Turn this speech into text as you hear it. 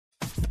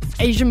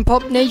Asian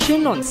Pop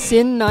Nation on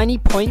Sin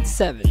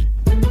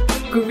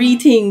 90.7.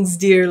 Greetings,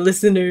 dear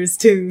listeners,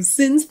 to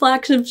Sin's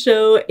flagship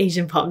show,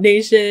 Asian Pop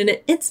Nation.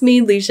 It's me,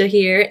 Leisha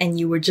here, and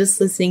you were just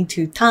listening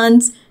to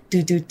Tan's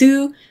Do Do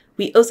Do.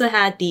 We also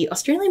had the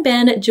Australian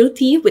band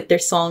Jyoti with their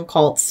song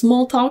called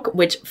Small Talk,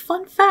 which,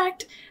 fun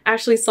fact,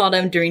 actually saw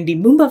them during the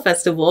Moomba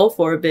Festival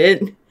for a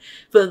bit.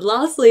 But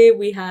lastly,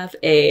 we have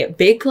a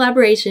big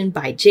collaboration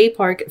by Jay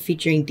Park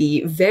featuring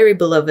the very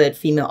beloved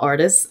female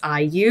artist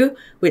IU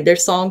with their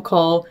song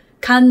called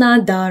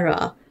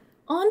Kanadara.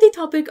 On the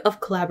topic of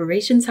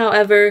collaborations,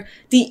 however,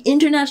 the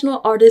international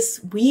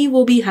artist we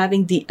will be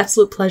having the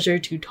absolute pleasure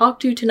to talk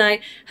to tonight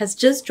has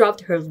just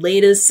dropped her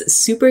latest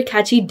super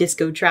catchy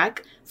disco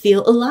track,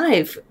 Feel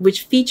Alive,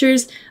 which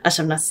features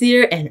Ashraf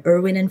Nasir and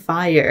Erwin and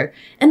Fire.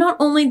 And not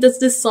only does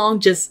this song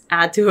just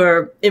add to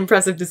her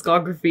impressive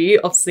discography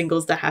of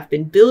singles that have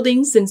been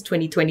building since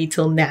 2020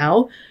 till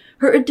now,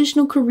 her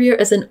additional career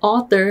as an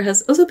author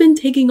has also been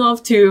taking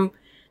off to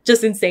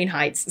just insane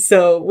heights.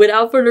 So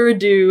without further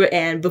ado,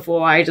 and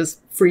before I just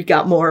freak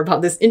out more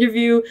about this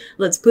interview,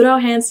 let's put our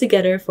hands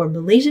together for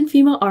Malaysian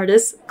female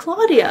artist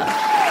Claudia.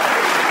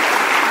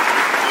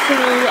 So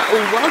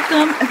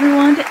welcome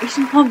everyone to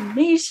Asian Pop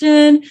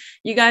Nation.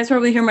 You guys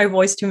probably hear my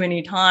voice too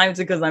many times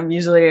because I'm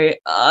usually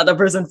the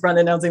person front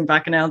announcing,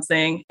 back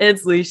announcing.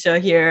 It's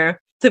Leisha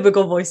here.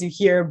 Typical voice you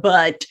hear,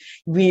 but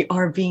we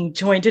are being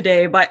joined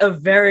today by a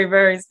very,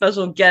 very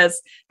special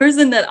guest,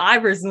 person that I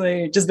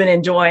personally just been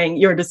enjoying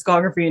your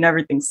discography and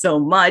everything so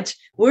much.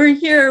 We're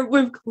here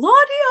with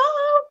Claudia.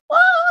 Wow,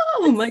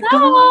 oh my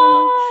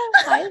God.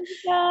 Hi,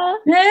 Lisa.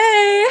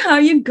 Hey, how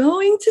are you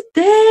going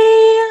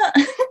today?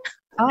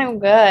 I'm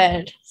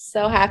good.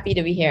 So happy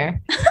to be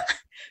here.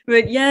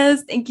 But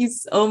yes, thank you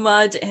so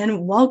much.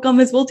 And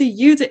welcome as well to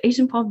you to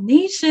Asian Pop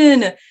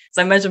Nation. As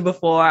I mentioned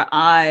before,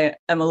 I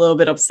am a little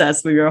bit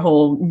obsessed with your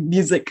whole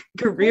music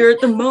career at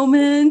the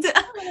moment.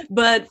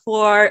 But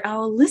for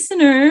our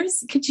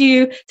listeners, could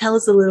you tell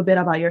us a little bit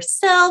about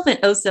yourself and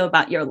also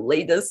about your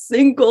latest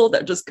single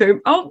that just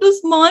came out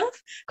this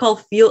month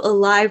called Feel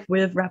Alive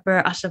with rapper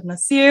Ashraf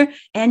Nasir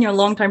and your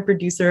longtime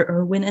producer,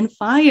 Erwin and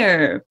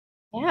Fire?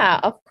 Yeah,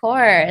 of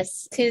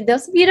course. To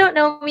those of you who don't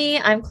know me,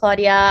 I'm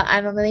Claudia.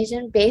 I'm a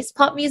Malaysian-based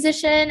pop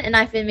musician, and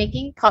I've been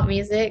making pop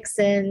music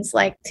since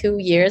like 2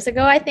 years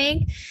ago, I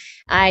think.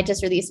 I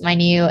just released my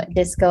new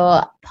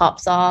disco pop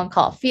song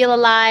called Feel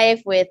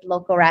Alive with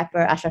local rapper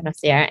Ashraf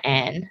Nasir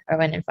and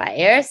Erwin and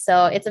Fire.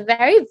 So it's a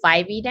very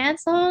vibey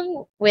dance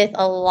song with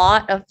a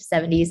lot of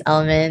 70s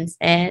elements.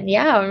 And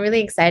yeah, I'm really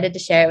excited to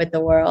share it with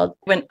the world.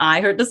 When I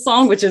heard the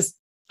song, which is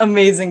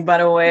amazing, by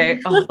the way.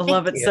 Oh, I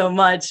love it so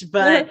much.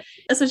 But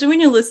especially when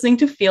you're listening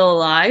to Feel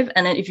Alive,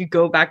 and then if you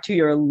go back to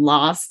your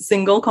last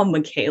single called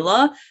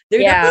Michaela,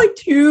 they're definitely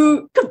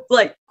two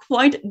like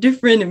quite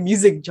different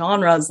music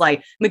genres.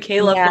 Like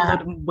Michaela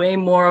followed way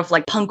more of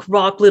like punk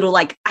rock, little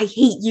like I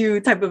hate you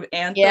type of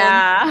anthem.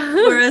 Yeah.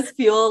 Whereas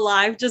Feel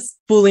Alive just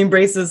fully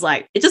embraces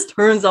like it just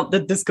turns up the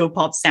disco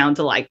pop sound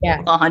to like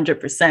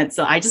 100%.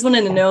 So I just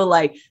wanted to know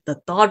like the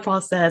thought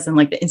process and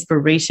like the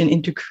inspiration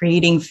into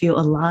creating Feel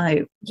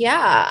Alive.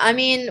 Yeah, I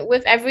mean,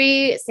 with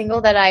every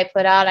single that I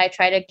put out, I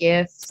try to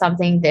give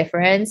something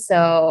different.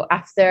 So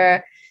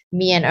after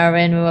me and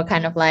Erwin, we were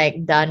kind of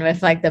like done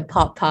with like the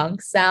pop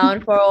punk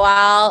sound for a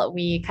while.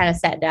 We kind of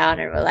sat down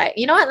and we're like,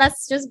 you know what,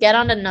 let's just get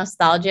on the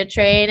nostalgia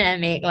train and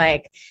make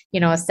like, you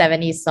know, a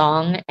 70s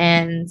song.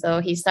 And so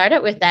he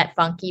started with that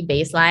funky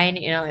bass line,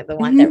 you know, like the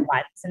one that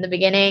runs in the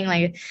beginning,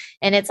 like,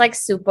 and it's like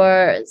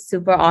super,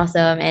 super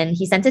awesome. And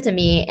he sent it to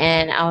me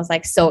and I was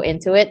like so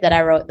into it that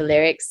I wrote the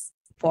lyrics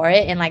for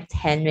it in like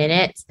 10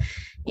 minutes.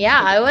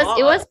 Yeah, it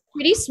was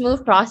pretty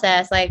smooth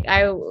process. Like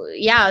I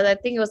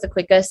think it was the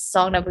quickest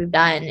song that we've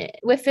done.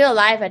 With Feel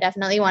Alive, I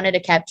definitely wanted to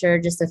capture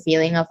just the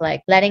feeling of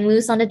like letting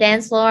loose on the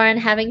dance floor and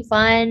having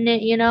fun,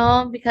 you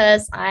know,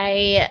 because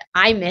I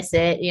miss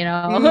it, you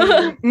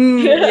know.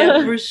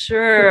 Yeah, for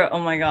sure. Oh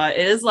my God.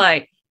 It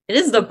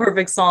is the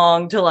perfect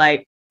song to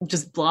like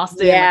just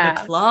blast it in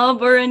the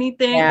club or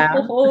anything. Yeah.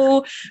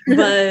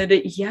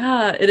 But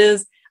yeah, it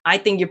is. I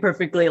think you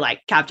perfectly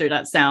like captured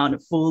that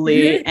sound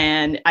fully.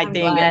 And I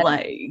think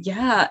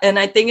and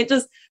I think it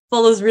just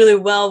follows really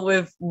well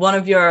with one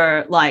of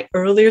your like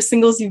earlier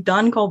singles you've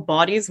done called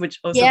Bodies,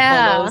 which also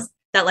follows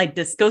that like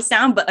disco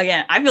sound. But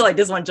again, I feel like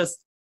this one just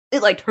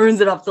it like turns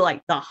it up to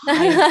like the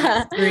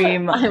highest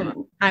extreme.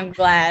 I'm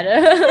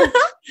glad.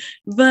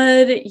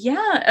 But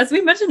yeah, as we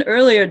mentioned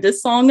earlier,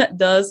 this song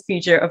does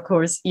feature, of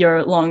course,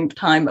 your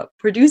longtime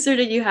producer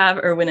that you have,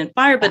 Erwin and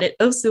Fire, but it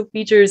also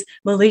features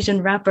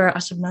Malaysian rapper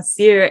Ashraf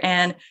Nasir.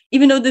 And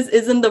even though this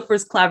isn't the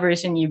first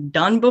collaboration you've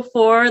done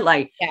before,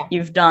 like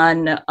you've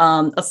done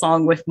a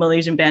song with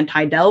Malaysian band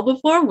Tidal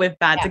before with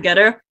Bad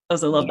Together.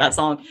 Also love that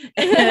song.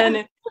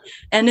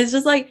 And it's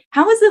just like,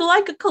 how is it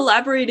like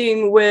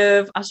collaborating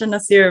with Ashraf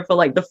Nasir for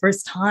like the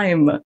first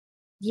time?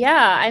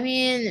 Yeah, I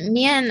mean,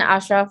 me and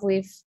Ashraf,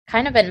 we've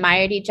kind of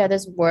admired each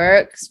other's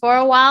works for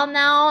a while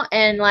now.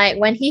 And like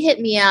when he hit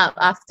me up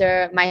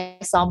after my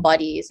song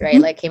Bodies, right,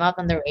 Mhm. like came up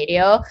on the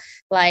radio,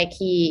 like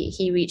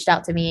he reached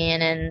out to me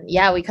and then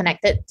yeah, we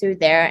connected through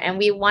there and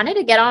we wanted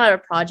to get on a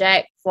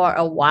project for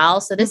a while.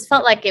 So this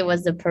felt like it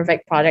was the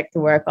perfect project to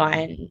work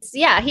on. So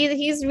yeah,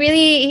 he's a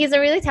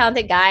really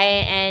talented guy.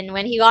 And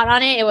when he got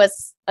on it, it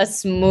was a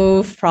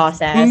smooth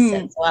process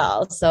as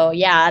well. So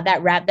yeah,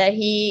 that rap that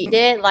he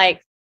did,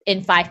 like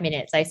in 5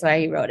 minutes. I swear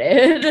he wrote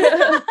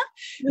it.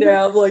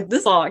 Yeah, like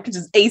this song I could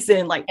just ace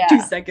in like Yeah.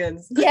 2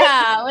 seconds.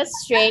 Yeah, it was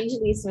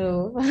strangely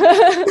smooth.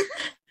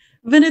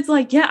 But it's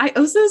like, yeah, I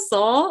also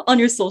saw on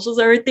your socials,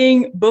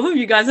 everything, both of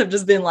you guys have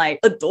just been like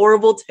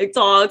adorable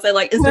TikToks and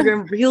like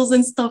Instagram reels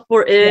and stuff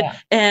for it. Yeah.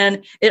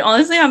 And it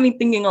honestly had me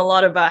thinking a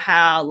lot about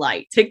how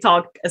like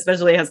TikTok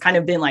especially has kind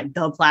of been like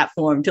the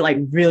platform to like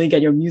really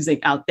get your music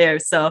out there.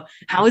 So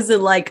how is it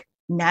like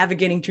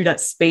navigating through that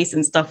space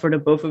and stuff for the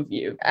both of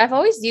you? I've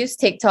always used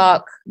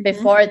TikTok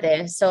before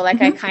this. So like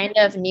I kind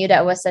of knew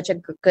that was such a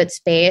good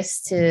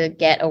space to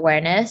get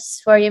awareness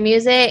for your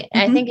music.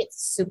 I think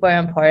it's super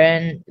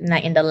important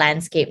like in the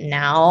landscape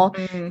now,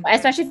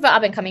 especially for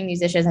up and coming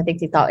musicians. I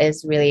think TikTok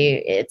is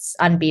really, it's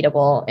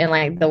unbeatable in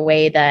like the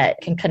way that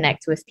it can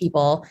connect with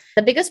people.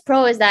 The biggest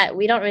pro is that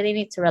we don't really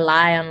need to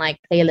rely on like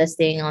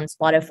playlisting on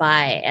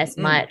Spotify as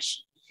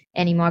much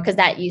anymore, because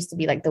that used to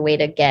be like the way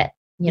to get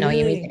your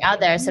music out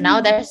there. So now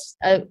there's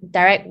a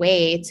direct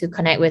way to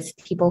connect with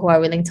people who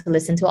are willing to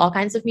listen to all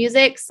kinds of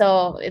music.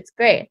 So it's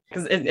great.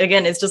 Because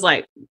again, it's just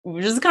like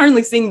we're just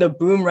currently seeing the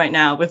boom right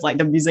now with like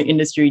the music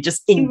industry,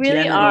 just in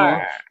really general.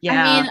 Are.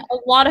 Yeah, I mean, a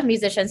lot of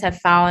musicians have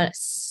found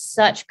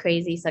such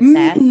crazy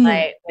success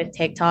like with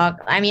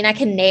TikTok. I mean, I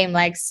can name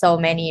like so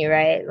many,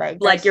 right?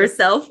 Like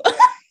yourself.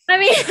 I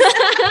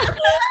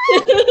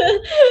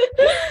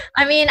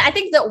mean, I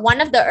think that one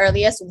of the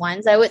earliest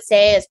ones I would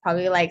say is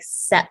probably like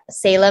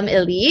Salem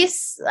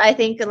Elise. I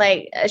think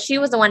like she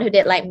was the one who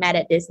did like Mad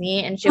at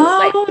Disney, and she was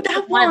like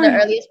one of the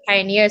earliest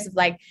pioneers of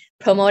like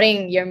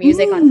promoting your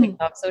music on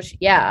TikTok. So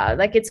yeah,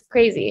 like it's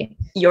crazy.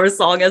 Your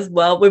song as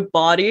well with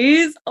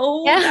Bodies.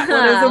 Oh, yeah. That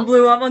one also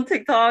blew up on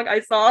TikTok. I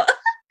saw.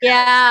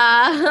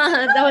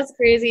 Yeah, that was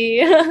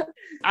crazy.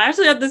 I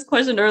actually had this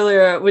question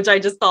earlier, which I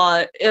just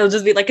thought it'll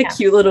just be like a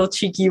cute little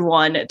cheeky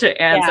one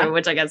to answer,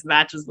 which I guess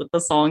matches with the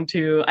song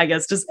too. I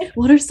guess just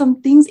what are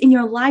some things in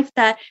your life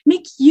that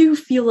make you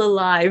feel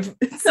alive?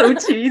 It's so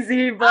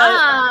cheesy, but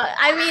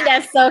I mean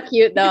that's so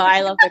cute though. I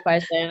love the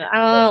question.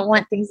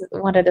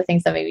 What are the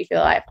things that make me feel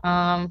alive?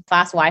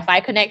 Fast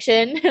Wi-Fi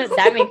connection.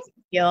 That makes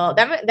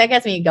that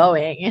gets me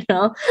going,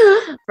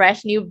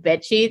 fresh new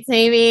bed sheets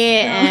maybe,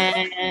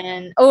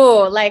 and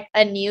like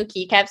a new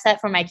keycap set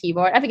for my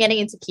keyboard. I've been getting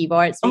into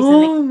keyboards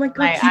recently. Oh my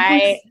god,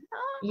 like,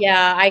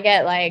 I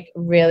get like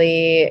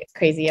really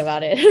crazy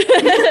about it.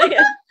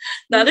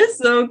 That is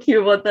so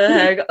cute. What the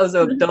heck?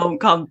 Also, don't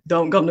come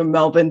to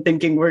Melbourne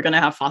thinking we're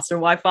gonna have faster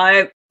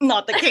Wi-Fi.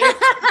 Not the case.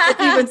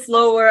 It's even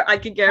slower, I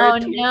can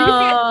guarantee.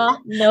 Oh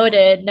no.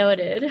 Noted.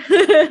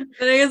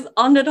 But I guess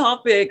on the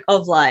topic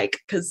of like,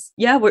 because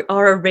we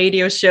are a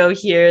radio show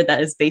here that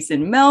is based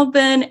in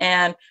Melbourne,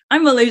 and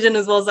I'm Malaysian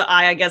as well, so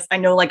I guess I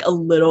know like a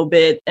little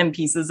bit and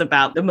pieces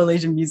about the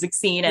Malaysian music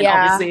scene, and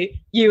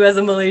obviously you as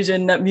a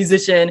Malaysian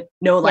musician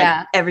know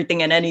like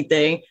everything and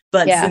anything.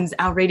 But since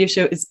our radio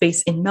show is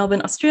based in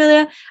Melbourne,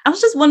 Australia, I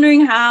was just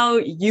wondering how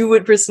you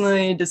would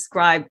personally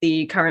describe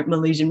the current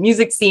Malaysian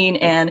music scene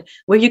and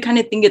where you kind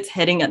of think it's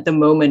heading at the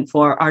moment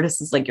for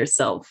artists like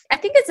yourself. I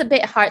think it's a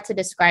bit hard to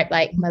describe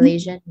like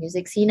Malaysian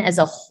music scene as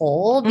a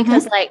whole,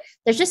 because like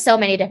there's just so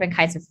many different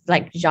kinds of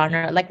like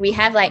genre. Like we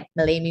have like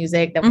Malay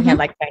music, then we have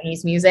like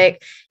Chinese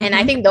music, and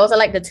I think those are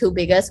like the two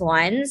biggest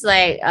ones.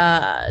 Like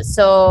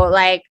so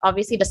like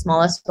obviously the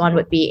smallest one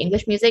would be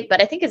English music,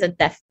 but I think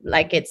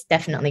it's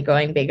definitely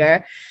growing bigger.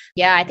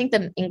 Yeah, I think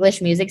the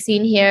English music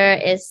scene here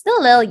is still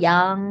a little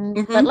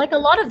young, but like a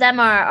lot of them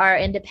are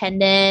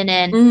independent,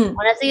 and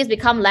honestly it's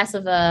become less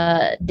of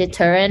a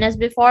deterrent as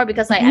before,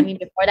 because like I mean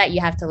before that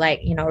you have to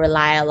like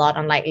rely a lot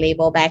on like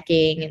label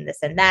backing and this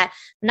and that.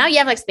 Now you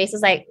have like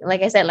spaces like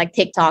I said, like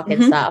TikTok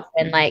and stuff,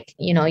 and like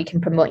you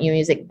can promote your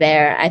music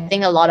there. I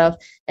think a lot of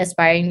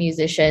aspiring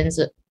musicians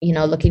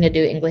looking to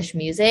do English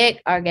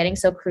music are getting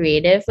so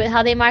creative with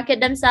how they market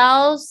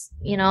themselves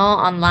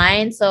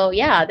online. So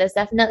yeah, there's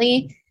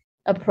definitely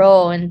a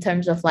pro in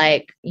terms of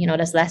like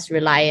there's less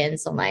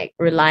reliance on like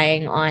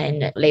relying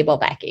on label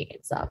backing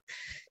and stuff.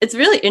 It's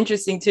really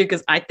interesting too,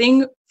 because I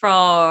think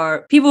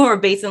for people who are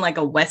based in like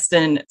a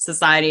Western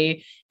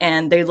society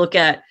and they look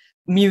at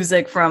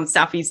music from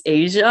Southeast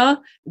Asia,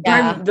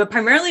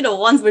 primarily the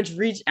ones which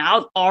reach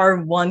out are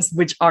ones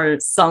which are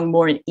sung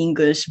more in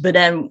English, but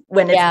then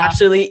when it's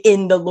actually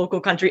in the local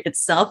country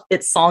itself,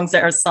 it's songs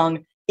that are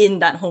sung in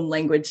that home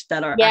language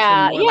that are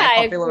actually more like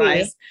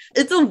popularized.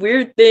 It's a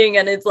weird thing,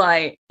 and it's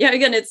like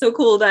again, it's so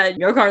cool that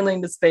you're currently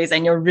in the space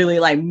and you're really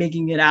like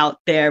making it out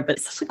there, but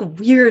it's such like a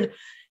weird,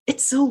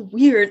 it's so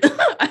weird.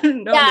 I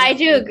don't know. Yeah, I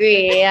do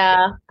agree.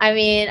 Yeah, I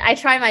mean I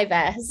try my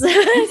best.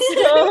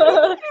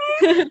 So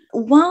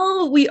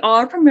While we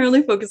are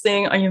primarily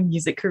focusing on your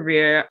music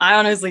career, I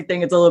honestly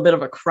think it's a little bit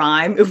of a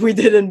crime if we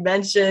didn't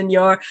mention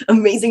your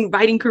amazing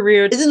writing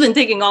career. This has been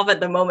taking off at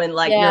the moment,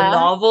 like your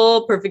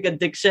novel, Perfect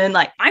Addiction.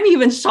 Like, I'm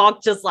even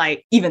shocked just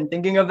like even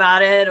thinking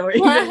about it or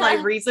even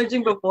like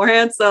researching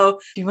beforehand. So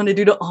do you want to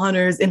do the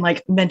honors in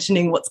like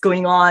mentioning what's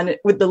going on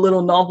with the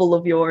little novel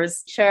of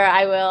yours? Sure,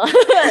 I will.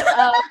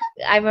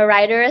 I'm a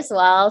writer as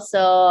well. So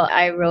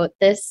I wrote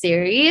this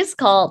series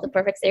called The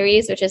Perfect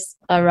Series, which is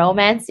a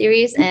romance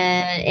series,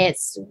 and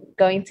it's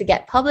going to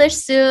get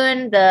published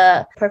soon.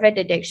 The Perfect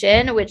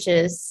Addiction, which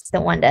is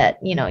the one that,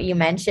 you know, you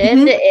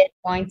mentioned, it's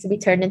going to be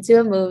turned into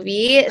a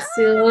movie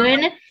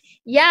soon.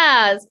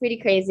 Yeah, it's pretty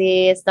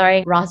crazy. It's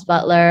starring Ross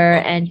Butler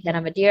and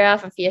Jenna Madeira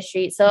from Fear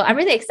Street. So I'm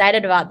really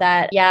excited about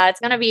that. Yeah, it's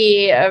going to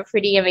be a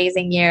pretty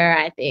amazing year,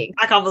 I think.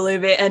 I can't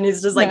believe it. And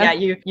it's just like,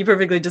 you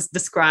perfectly just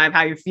describe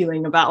how you're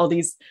feeling about all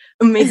these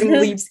amazing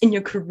leaps in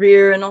your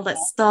career and all that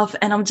stuff.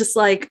 And I'm just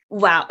like,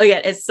 wow,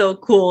 again, it's so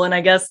cool. And I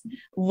guess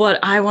what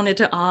I wanted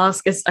to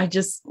ask is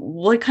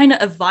what kind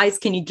of advice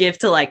can you give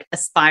to like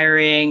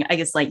aspiring, I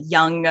guess, like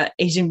young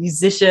Asian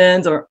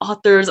musicians or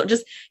authors or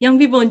just young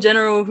people in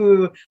general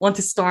who want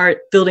to start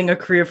building a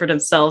career for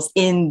themselves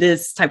in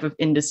this type of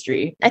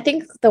industry? I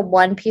think the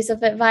one piece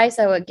of advice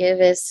I would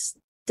give is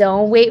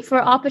don't wait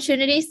for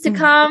opportunities to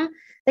come.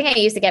 I think I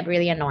used to get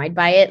really annoyed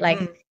by it. Like,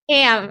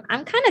 hey, I'm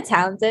kind of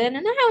talented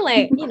and I have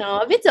like, you know,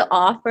 a bit to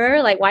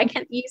offer. Like, why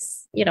can't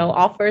these, you know,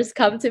 offers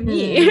come to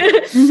me?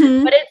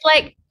 But it's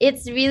like,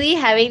 it's really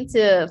having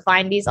to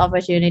find these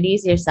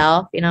opportunities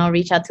yourself, you know,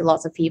 reach out to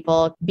lots of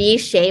people, be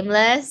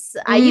shameless.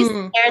 I used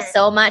to care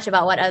so much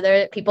about what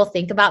other people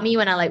think about me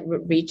when I like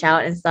reach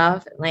out and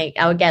stuff. Like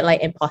I would get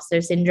like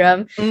imposter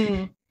syndrome.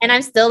 And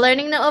I'm still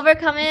learning to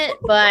overcome it.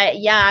 But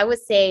yeah, I would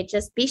say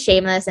just be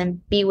shameless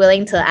and be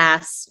willing to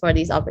ask for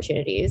these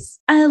opportunities.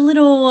 A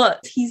little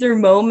teaser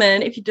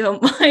moment, if you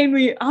don't mind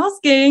me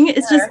asking,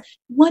 it's just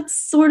what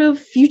sort of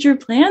future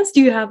plans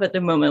do you have at the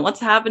moment? What's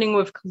happening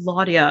with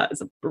Claudia as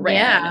a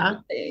brand?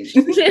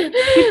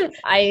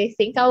 I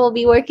think I will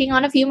be working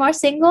on a few more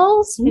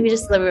singles, maybe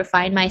just to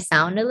refine my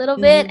sound a little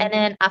bit. And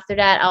then after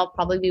that, I'll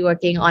probably be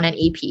working on an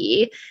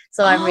EP.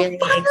 So I'm really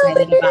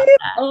excited about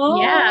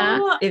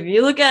that. If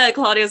you look at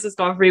Claudia's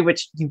discography,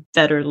 which you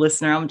better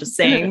listener, I'm just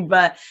saying,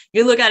 but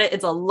you look at it,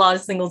 it's a lot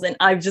of singles. And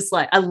I'm just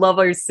like, I love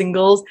our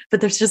singles, but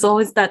there's just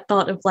always that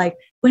thought of like,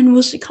 when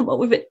will she come up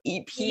with an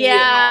EP? Yeah,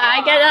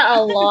 I get that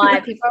a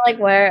lot. People are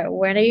like,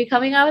 when are you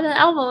coming out with an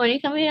album? When are you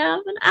coming out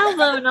with an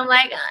album? And I'm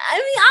like, I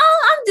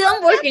mean,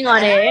 I'm working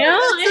on it. You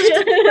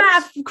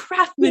know?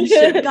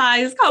 Craftsmanship,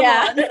 guys. Come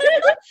on.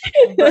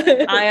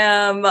 But I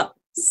am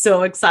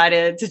so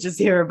excited to just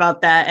hear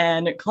about that.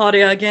 And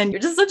Claudia, again, you're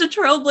just such a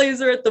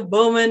trailblazer at the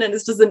moment. And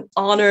it's just an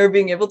honor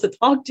being able to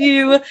talk to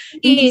you.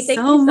 Thank you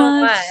so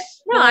much.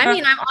 No, I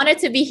mean, I'm honored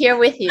to be here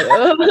with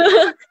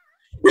you.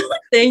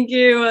 Thank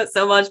you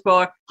so much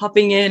for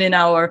hopping in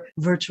our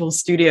virtual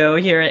studio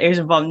here at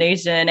Asian Pop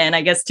Nation. And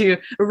I guess to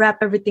wrap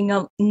everything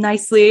up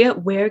nicely,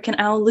 where can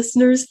our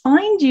listeners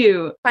find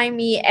you? Find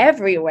me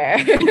everywhere.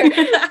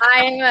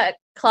 I'm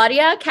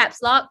Claudia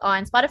Caps Lock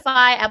on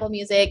Spotify, Apple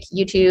Music,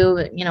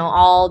 YouTube, you know,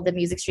 all the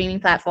music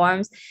streaming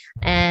platforms.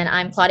 And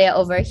I'm Claudia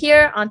over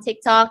here on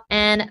TikTok,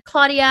 and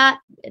Claudia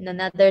and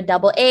another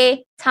double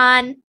A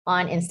Tan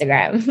on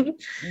Instagram.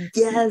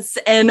 Yes.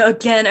 And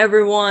again,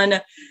 everyone,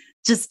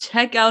 just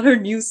check out her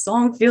new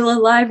song, Feel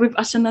Alive, with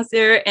Asha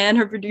Nasir and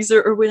her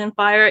producer, Erwin and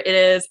Fire. It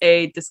is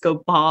a disco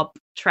pop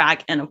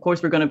track. And of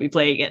course, we're going to be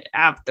playing it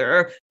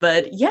after.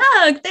 But yeah,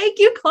 thank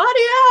you, Claudia.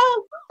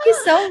 Thank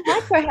you so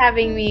much for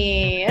having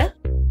me.